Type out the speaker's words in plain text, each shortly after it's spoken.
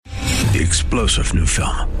the explosive new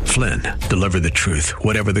film, Flynn, Deliver the Truth,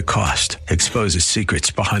 Whatever the Cost, exposes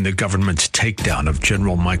secrets behind the government's takedown of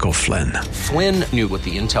General Michael Flynn. Flynn knew what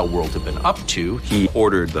the intel world had been up to. He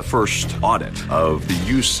ordered the first audit of the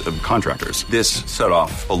use of contractors. This set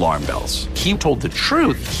off alarm bells. He told the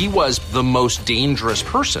truth. He was the most dangerous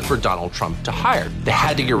person for Donald Trump to hire. They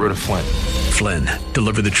had to get rid of Flynn. Flynn,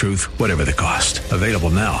 Deliver the Truth, Whatever the Cost. Available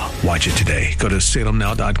now. Watch it today. Go to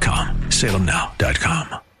salemnow.com.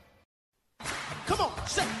 salemnow.com. Come on,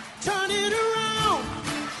 turn it around.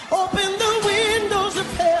 Open the windows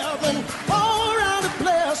of heaven. Pour out a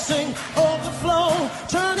blessing, overflow.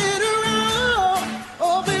 Turn it around.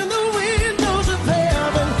 Open the windows of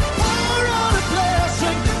heaven. Pour out a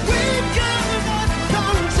blessing. We've got to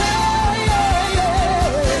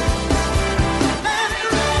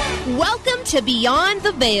come. Welcome to Beyond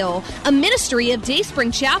the Veil, a ministry of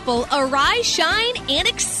Dayspring Chapel. Arise, shine, and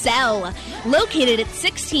excel. Located at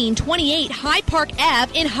 1628 High Park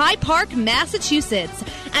Ave in High Park, Massachusetts.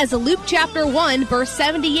 As Luke chapter 1, verse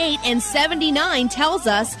 78 and 79 tells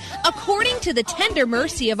us, according to the tender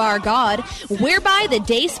mercy of our God, whereby the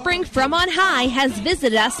dayspring from on high has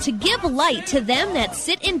visited us to give light to them that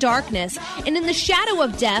sit in darkness, and in the shadow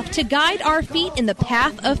of death to guide our feet in the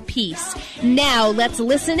path of peace. Now let's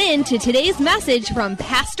listen in to today's message from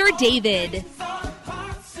Pastor David.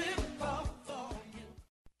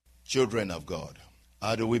 Children of God,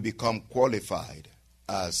 how do we become qualified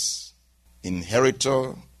as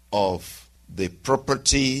inheritor of the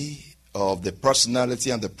property of the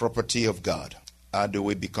personality and the property of God? How do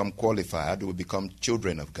we become qualified? How do we become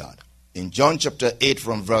children of God? In John chapter 8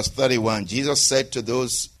 from verse 31, Jesus said to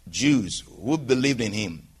those Jews who believed in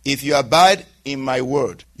him, if you abide in my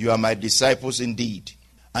word, you are my disciples indeed,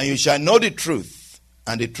 and you shall know the truth,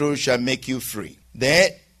 and the truth shall make you free.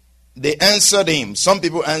 They answered him, some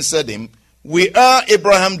people answered him, we are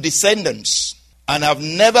Abraham's descendants and have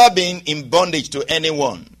never been in bondage to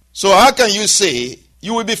anyone. So how can you say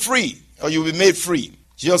you will be free or you will be made free?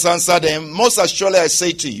 Jesus answered them, most assuredly I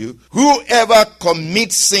say to you, whoever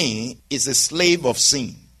commits sin is a slave of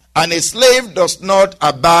sin. And a slave does not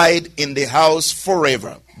abide in the house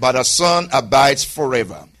forever, but a son abides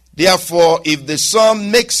forever. Therefore, if the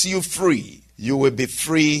Son makes you free, you will be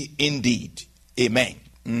free indeed. Amen.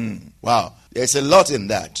 Wow, there's a lot in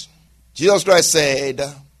that. Jesus Christ said,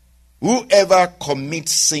 whoever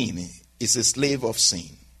commits sin is a slave of sin.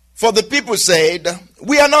 For the people said,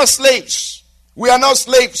 we are not slaves. We are not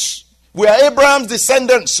slaves. We are Abraham's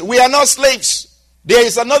descendants. We are not slaves. There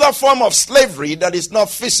is another form of slavery that is not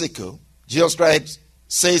physical. Jesus Christ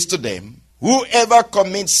says to them, whoever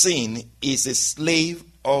commits sin is a slave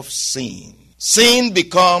of sin. Sin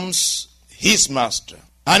becomes his master.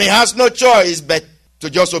 And he has no choice but to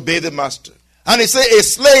just obey the master. And he said, a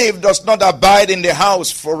slave does not abide in the house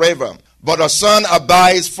forever, but a son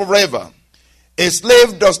abides forever. A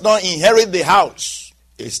slave does not inherit the house.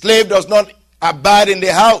 A slave does not abide in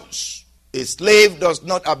the house. A slave does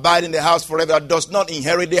not abide in the house forever, does not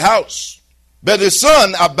inherit the house. But the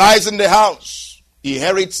son abides in the house,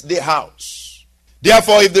 inherits the house.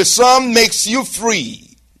 Therefore, if the son makes you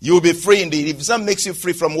free, you will be free indeed. If the son makes you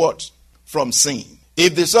free from what? From sin.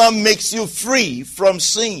 If the Son makes you free from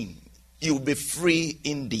sin, you will be free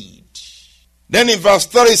indeed. Then in verse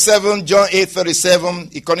 37, John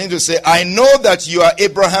 8:37, he continues to say, I know that you are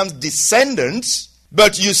Abraham's descendants,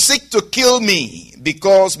 but you seek to kill me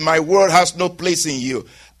because my word has no place in you.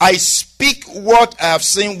 I speak what I have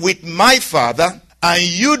seen with my father, and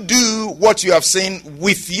you do what you have seen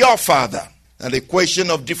with your father. And the question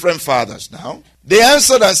of different fathers now. They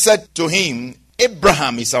answered and said to him,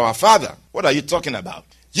 Abraham is our father. What are you talking about?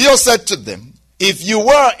 Jesus said to them, if you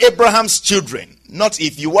were Abraham's children, not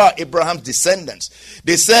if you were Abraham's descendants.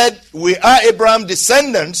 They said, we are Abraham's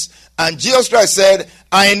descendants. And Jesus Christ said,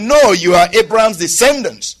 I know you are Abraham's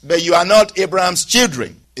descendants, but you are not Abraham's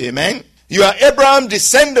children. Amen. You are Abraham's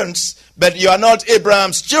descendants, but you are not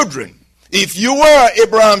Abraham's children. If you were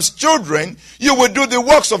Abraham's children, you would do the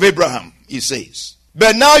works of Abraham, he says.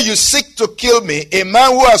 But now you seek to kill me, a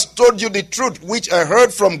man who has told you the truth, which I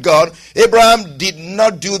heard from God. Abraham did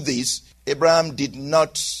not do this. Abraham did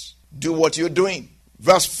not do what you're doing.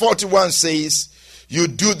 Verse 41 says, you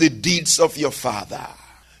do the deeds of your father.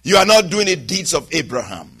 You are not doing the deeds of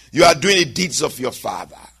Abraham. You are doing the deeds of your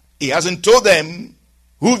father. He hasn't told them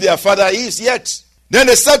who their father is yet. Then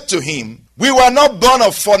they said to him, we were not born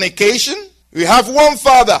of fornication. We have one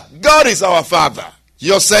father. God is our father.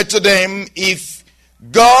 Jesus said to them, if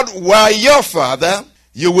God were your father,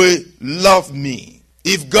 you will love me.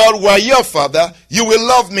 If God were your father, you will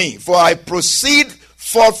love me. For I proceed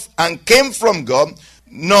forth and came from God,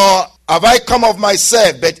 nor have I come of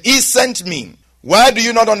myself, but he sent me. Why do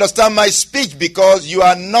you not understand my speech? Because you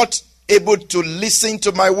are not able to listen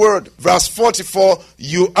to my word. Verse 44,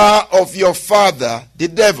 you are of your father, the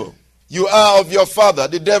devil. You are of your father,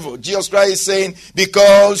 the devil. Jesus Christ is saying,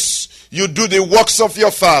 because you do the works of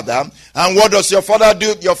your father. And what does your father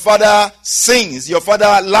do? Your father sins. Your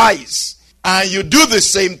father lies. And you do the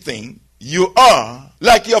same thing. You are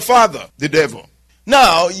like your father, the devil.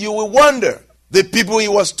 Now, you will wonder, the people he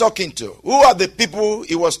was talking to. Who are the people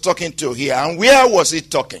he was talking to here? And where was he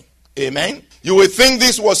talking? Amen? You will think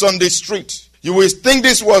this was on the street. You will think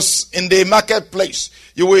this was in the marketplace.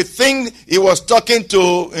 You will think he was talking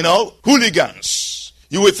to, hooligans.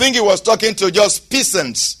 You will think he was talking to just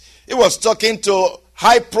peasants. He was talking to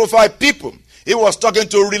high-profile people. He was talking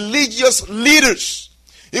to religious leaders.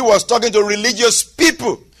 He was talking to religious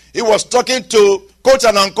people. He was talking to, quote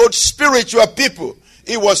and unquote, spiritual people.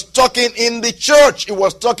 He was talking in the church. He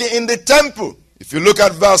was talking in the temple. If you look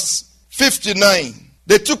at verse 59,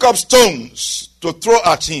 they took up stones to throw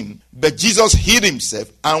at him, but Jesus hid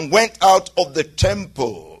himself and went out of the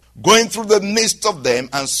temple, going through the midst of them,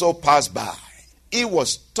 and so passed by. He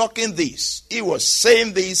was talking this. He was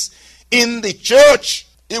saying this in the church.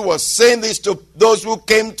 He was saying this to those who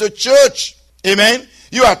came to church. Amen.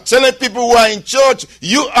 You are telling people who are in church,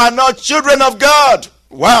 you are not children of God.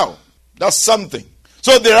 Wow, that's something.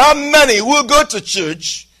 So there are many who go to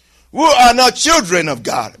church who are not children of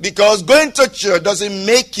God, because going to church doesn't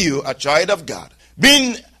make you a child of God.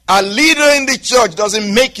 Being a leader in the church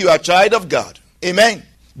doesn't make you a child of God. Amen.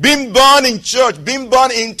 Being born in church, being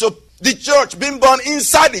born into the church, being born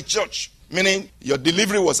inside the church, meaning your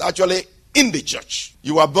delivery was actually in the church.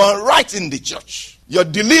 You were born right in the church. Your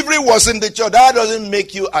delivery was in the church. That doesn't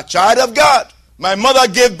make you a child of God. My mother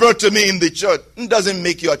gave birth to me in the church. It doesn't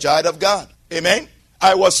make you a child of God. Amen.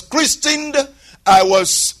 I was christened. I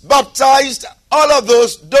was baptized. All of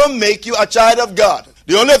those don't make you a child of God.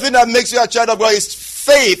 The only thing that makes you a child of God is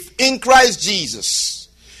faith in Christ Jesus.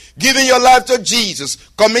 Giving your life to Jesus,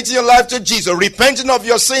 committing your life to Jesus, repenting of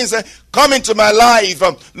your sins, and come into my life.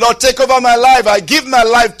 Lord, take over my life. I give my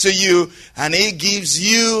life to you, and he gives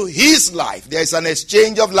you his life. There is an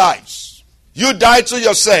exchange of lives. You die to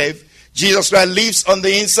yourself. Jesus Christ lives on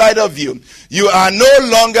the inside of you. You are no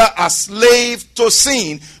longer a slave to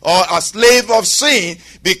sin or a slave of sin,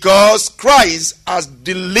 because Christ has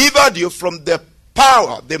delivered you from the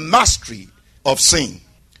power, the mastery of sin.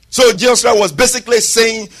 So Jesus Christ was basically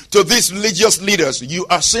saying to these religious leaders, you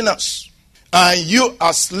are sinners and you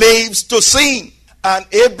are slaves to sin. And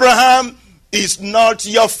Abraham is not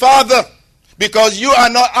your father, because you are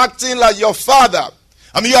not acting like your father.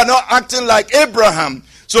 You are not acting like Abraham.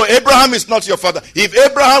 So Abraham is not your father. If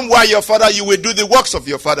Abraham were your father, you would do the works of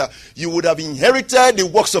your father. You would have inherited the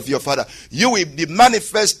works of your father. You will be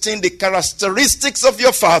manifesting the characteristics of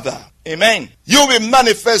your father. Amen. You will be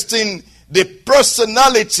manifesting the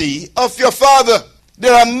personality of your father.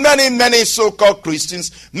 There are many so-called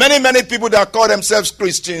Christians, many people that call themselves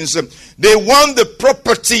Christians. They want the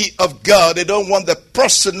property of God. They don't want the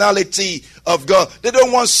personality of God. They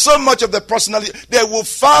don't want so much of the personality. They will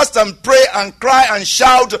fast and pray and cry and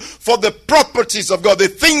shout for the properties of God, the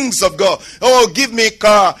things of God. Oh, give me a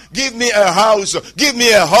car, give me a house, give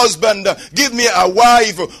me a husband, give me a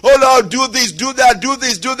wife. Oh Lord, do this, do that, do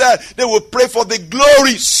this, do that. They will pray for the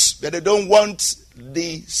glories, but they don't want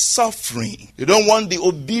the suffering. They don't want the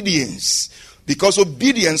obedience, because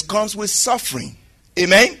obedience comes with suffering.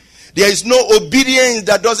 Amen. There is no obedience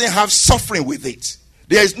that doesn't have suffering with it.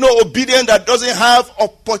 There is no obedience that doesn't have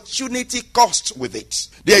opportunity cost with it.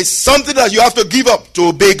 There is something that you have to give up to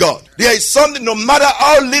obey God. There is something, no matter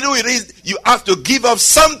how little it is, you have to give up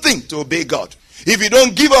something to obey God. If you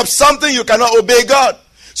don't give up something, you cannot obey God.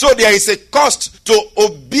 So there is a cost to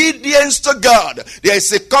obedience to God. There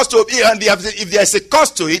is a cost to it, and if there is a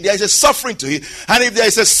cost to it, there is a suffering to it. And if there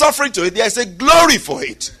is a suffering to it, there is a glory for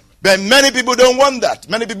it. But many people don't want that.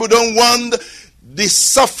 Many people don't want the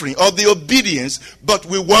suffering or the obedience, but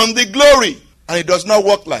we want the glory. And it does not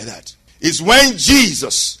work like that. It's when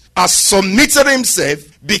Jesus has submitted himself,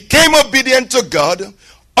 became obedient to God,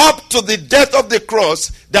 up to the death of the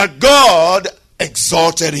cross, that God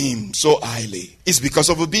exalted him so highly. It's because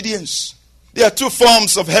of obedience. There are two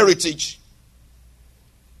forms of heritage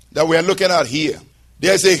that we are looking at here.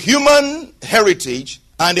 There is a human heritage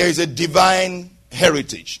and there is a divine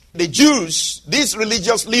heritage. The Jews, these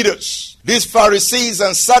religious leaders, these Pharisees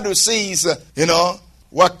and Sadducees,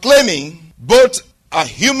 were claiming both a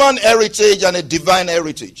human heritage and a divine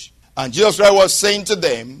heritage. And Jesus Christ was saying to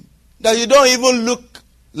them that you don't even look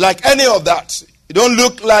like any of that. You don't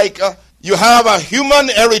look like you have a human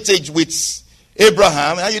heritage with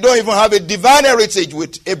Abraham, and you don't even have a divine heritage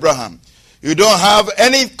with Abraham. You don't have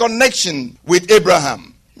any connection with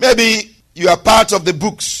Abraham. Maybe you are part of the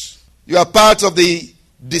books. You are part of the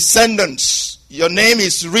descendants. Your name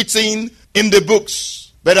is written in the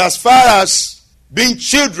books. But as far as being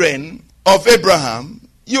children of Abraham,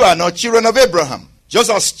 you are not children of Abraham. Just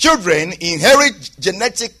as children inherit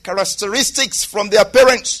genetic characteristics from their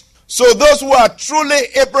parents, so those who are truly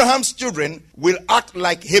Abraham's children will act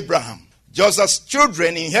like Abraham. Just as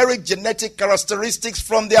children inherit genetic characteristics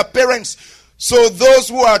from their parents, so those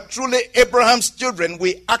who are truly Abraham's children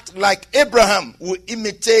will act like Abraham, will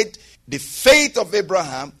imitate the faith of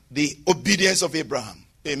Abraham, the obedience of Abraham.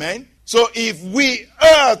 Amen? So if we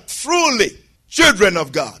are truly children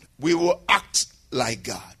of God, we will act like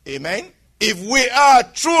God. Amen? If we are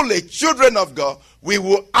truly children of God, we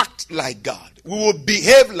will act like God. We will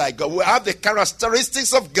behave like God. We will have the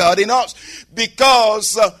characteristics of God in us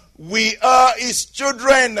because we are His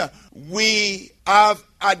children. We have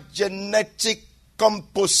a genetic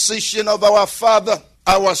composition of our Father.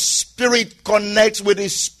 Our spirit connects with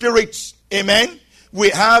His Spirit. Amen? We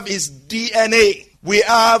have His DNA. We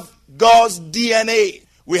have God's DNA.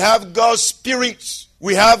 We have God's Spirit.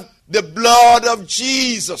 We have the blood of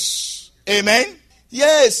Jesus. Amen?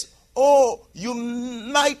 Yes. Oh, you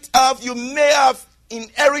may have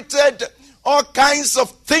inherited all kinds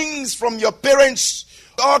of things from your parents,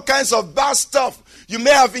 all kinds of bad stuff. You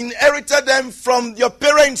may have inherited them from your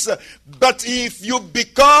parents. But if you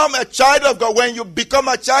become a child of God, when you become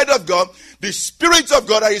a child of God, the Spirit of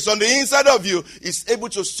God that is on the inside of you is able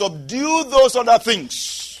to subdue those other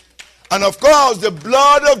things. And of course, the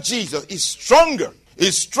blood of Jesus is stronger.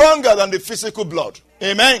 It's stronger than the physical blood.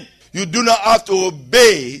 Amen. You do not have to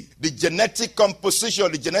obey the genetic composition,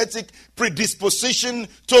 the genetic predisposition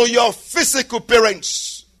to your physical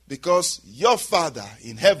parents, because your Father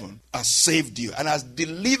in heaven has saved you and has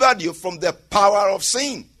delivered you from the power of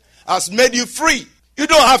sin, has made you free. You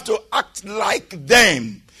don't have to act like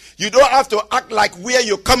them. You don't have to act like where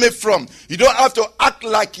you're coming from. You don't have to act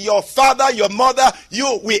like your father, your mother.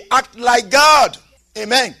 We act like God.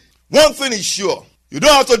 Amen. One thing is sure. You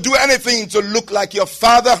don't have to do anything to look like your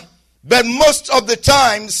father. But most of the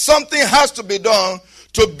time, something has to be done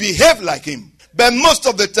to behave like him. But most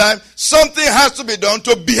of the time, something has to be done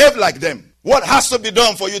to behave like them. What has to be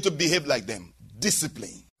done for you to behave like them?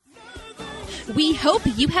 Discipline. We hope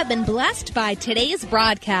you have been blessed by today's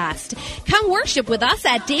broadcast. Come worship with us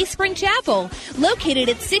at Dayspring Chapel, located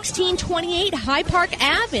at 1628 High Park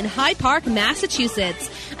Ave in High Park, Massachusetts.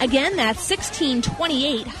 Again, that's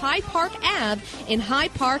 1628 High Park Ave in High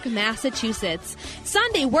Park, Massachusetts.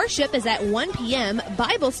 Sunday worship is at 1 p.m.,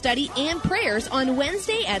 Bible study and prayers on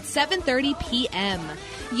Wednesday at 7:30 p.m.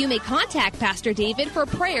 You may contact Pastor David for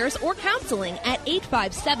prayers or counseling at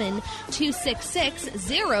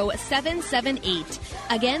 857-266-0778.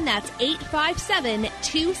 Again, that's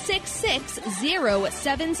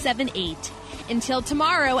 857-266-0778. Until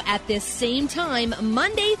tomorrow at this same time,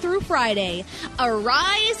 Monday through Friday,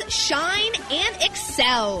 arise, shine, and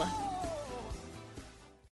excel.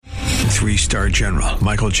 3-star General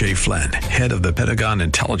Michael J. Flynn, head of the Pentagon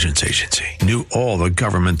Intelligence Agency, knew all the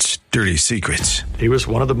government's dirty secrets. He was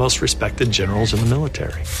one of the most respected generals in the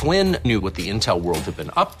military. Flynn knew what the intel world had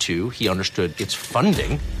been up to. He understood its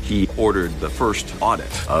funding. He ordered the first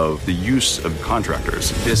audit of the use of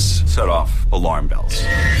contractors. This set off alarm bells.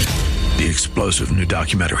 The explosive new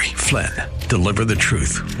documentary, Flynn, Deliver the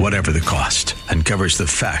Truth, Whatever the Cost, uncovers the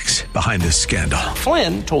facts behind this scandal.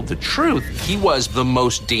 Flynn told the truth. He was the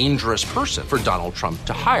most dangerous person for Donald Trump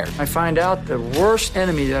to hire. I find out the worst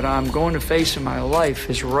enemy that I'm going to face in my life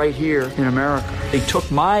is right here in America. They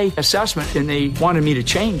took my assessment and they wanted me to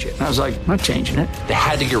change it. And I was like, I'm not changing it. They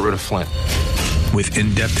had to get rid of Flynn. With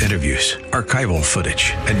in-depth interviews, archival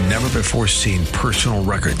footage, and never-before-seen personal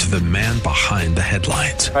records of the man behind the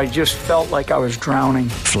headlines. I just felt like I was drowning.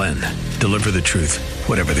 Flynn, Deliver the Truth,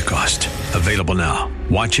 Whatever the Cost. Available now.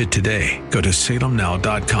 Watch it today. Go to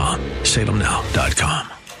salemnow.com. salemnow.com.